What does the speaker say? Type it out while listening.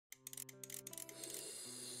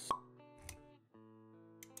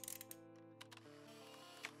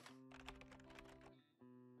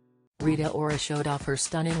Rita Ora showed off her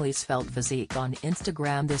stunningly svelte physique on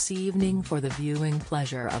Instagram this evening for the viewing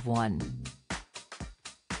pleasure of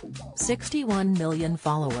 1.61 million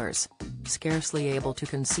followers. Scarcely able to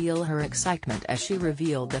conceal her excitement as she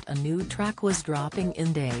revealed that a new track was dropping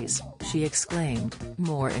in days, she exclaimed,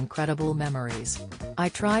 "More incredible memories. I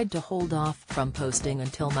tried to hold off from posting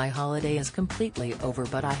until my holiday is completely over,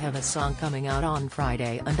 but I have a song coming out on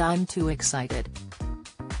Friday and I'm too excited."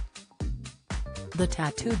 The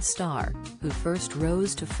tattooed star, who first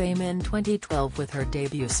rose to fame in 2012 with her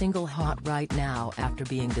debut single Hot Right Now after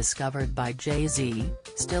being discovered by Jay-Z,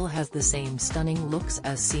 still has the same stunning looks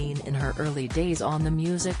as seen in her early days on the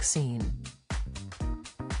music scene.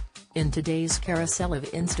 In today's carousel of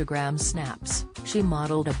Instagram snaps, she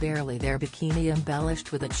modeled a barely there bikini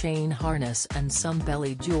embellished with a chain harness and some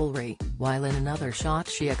belly jewelry, while in another shot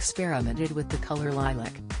she experimented with the color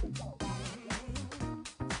lilac.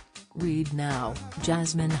 Read now,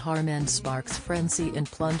 Jasmine Harmon sparks frenzy in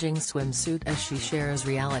plunging swimsuit as she shares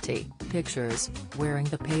reality pictures, wearing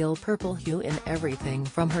the pale purple hue in everything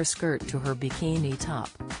from her skirt to her bikini top,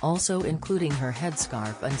 also including her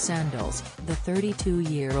headscarf and sandals. The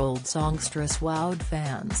 32-year-old songstress wowed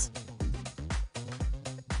fans.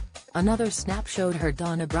 Another snap showed her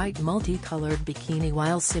don a bright multicolored bikini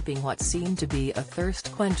while sipping what seemed to be a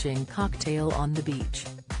thirst-quenching cocktail on the beach.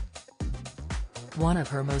 One of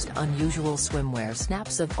her most unusual swimwear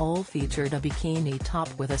snaps of all featured a bikini top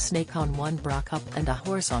with a snake on one bra cup and a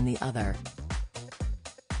horse on the other.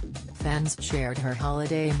 Fans shared her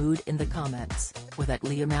holiday mood in the comments, with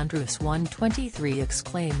 @LiamAndrews123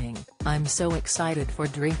 exclaiming, "I'm so excited for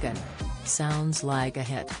drinkin'. Sounds like a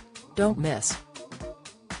hit. Don't miss."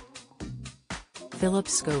 Philip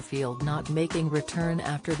Schofield not making return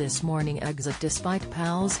after this morning exit despite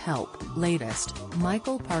pal's help. Latest,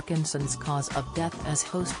 Michael Parkinson's cause of death as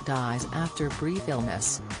host dies after brief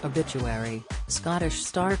illness. Obituary, Scottish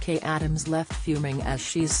star Kay Adams left fuming as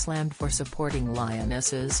she's slammed for supporting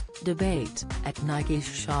Lionesses. Debate, @Nike's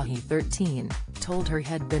Shahi 13, told her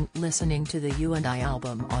had been listening to the You and I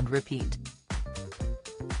album on repeat.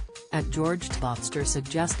 @George Tbofster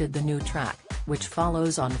suggested the new track, which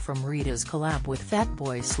follows on from Rita's collab with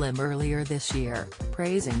Fatboy Slim earlier this year,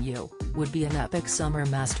 praising You, would be an epic summer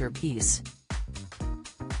masterpiece.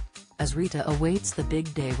 As Rita awaits the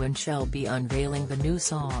big day when she'll be unveiling the new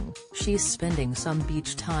song, she's spending some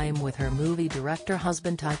beach time with her movie director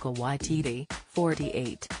husband Taika Waititi,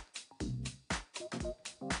 48.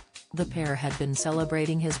 The pair had been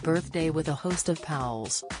celebrating his birthday with a host of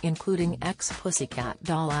pals, including ex-Pussycat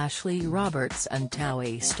doll Ashley Roberts and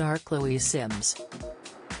TOWIE star Chloe Sims.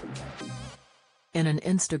 In an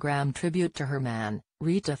Instagram tribute to her man,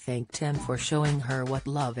 Rita thanked him for showing her what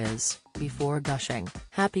love is, before gushing,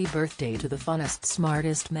 "Happy birthday to the funnest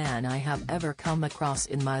smartest man I have ever come across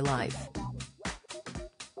in my life.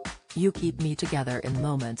 You keep me together in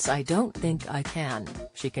moments I don't think I can,"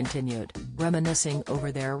 she continued, reminiscing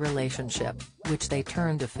over their relationship, which they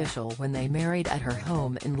turned official when they married at her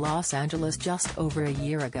home in Los Angeles just over a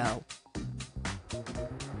year ago.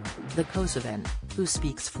 The Kosovan, who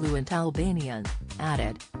speaks fluent Albanian,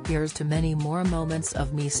 added, "Here's to many more moments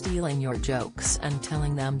of me stealing your jokes and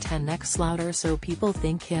telling them 10x louder so people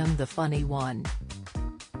think him the funny one.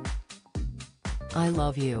 I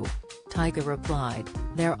love you." Taika replied,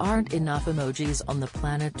 "There aren't enough emojis on the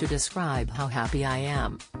planet to describe how happy I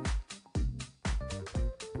am.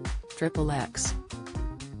 XXX.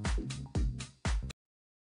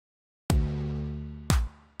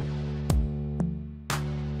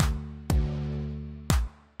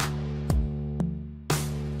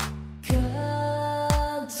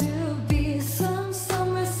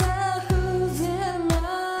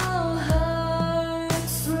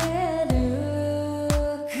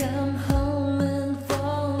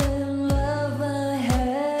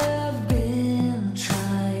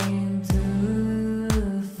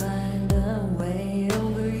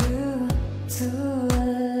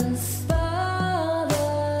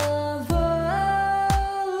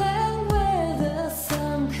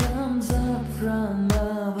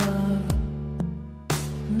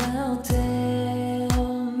 Now take